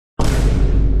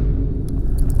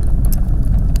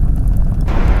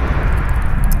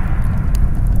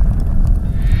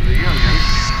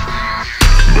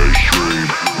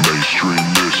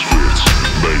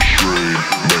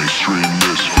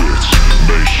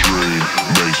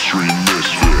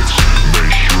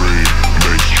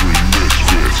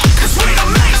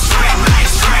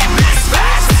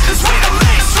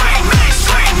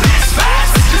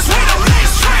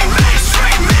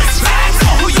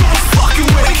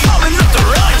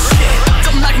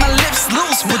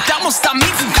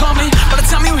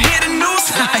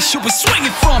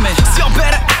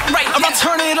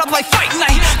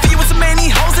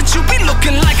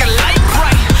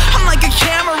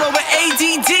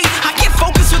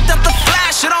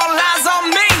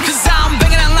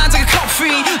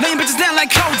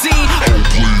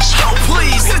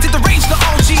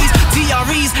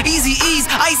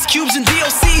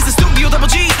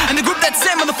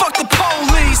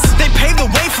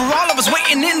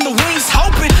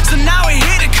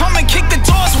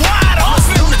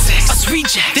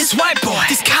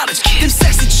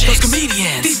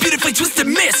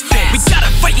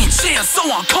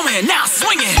going, now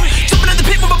swinging. Jumping in the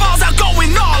pit with my balls out,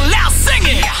 going all out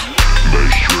singing.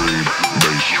 Mainstream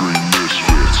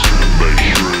misfits.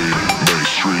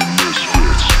 Mainstream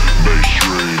misfits.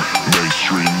 Mainstream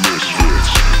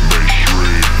misfits.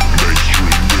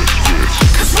 Mainstream misfits.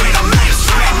 Cause we the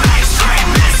mainstream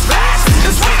misfits.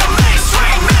 Cause we the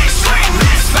mainstream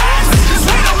misfits. Cause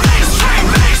we the mainstream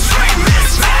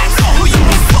misfits. Know who you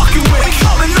be fucking with, we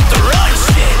coming up the right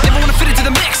shit. Never wanna fit into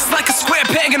the mix like a square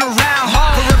peg in a round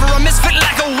hole. Forever a misfit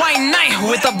like a white knight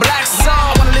with a black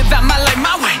soul. Wanna live out my life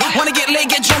my way. Wanna get laid,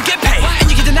 get drunk, get paid. And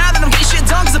you can deny that I'm getting shit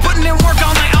done cause I'm putting in work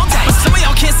all night, all day. But some of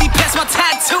y'all can't see past my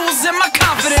tattoos and my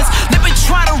confidence. Let me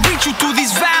try to reach you through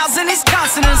these vowels and these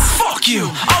consonants. Fuck you,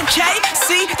 okay?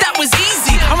 See, that was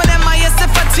easy. I'm an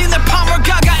MxSFxT, the Palmer,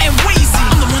 Gaga, and Wheezy.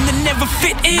 I'm the one that never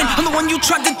fit in. I'm the one you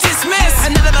tried to dismiss.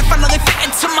 And now that I finally fit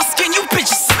into my skin, you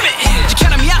bitches smitten. You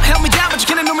counted me out, held me down, but you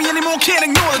can't know me anymore. Can't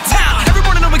ignore the town.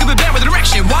 Everybody know we can be bad with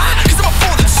direction. Why? Cause I'm up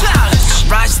for the challenge.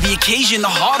 Rise to the occasion, the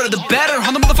harder the better.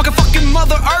 On the motherfucking fucking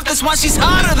Mother Earth, that's why she's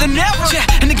hotter than ever. Yeah,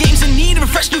 and the game's in need of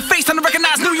a fresh new face. Time to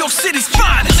recognize New York City's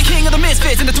finest. I'm the king of the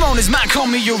misfits, and the throne is mine. Call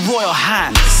me your royal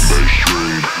highness.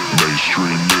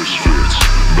 Mainstream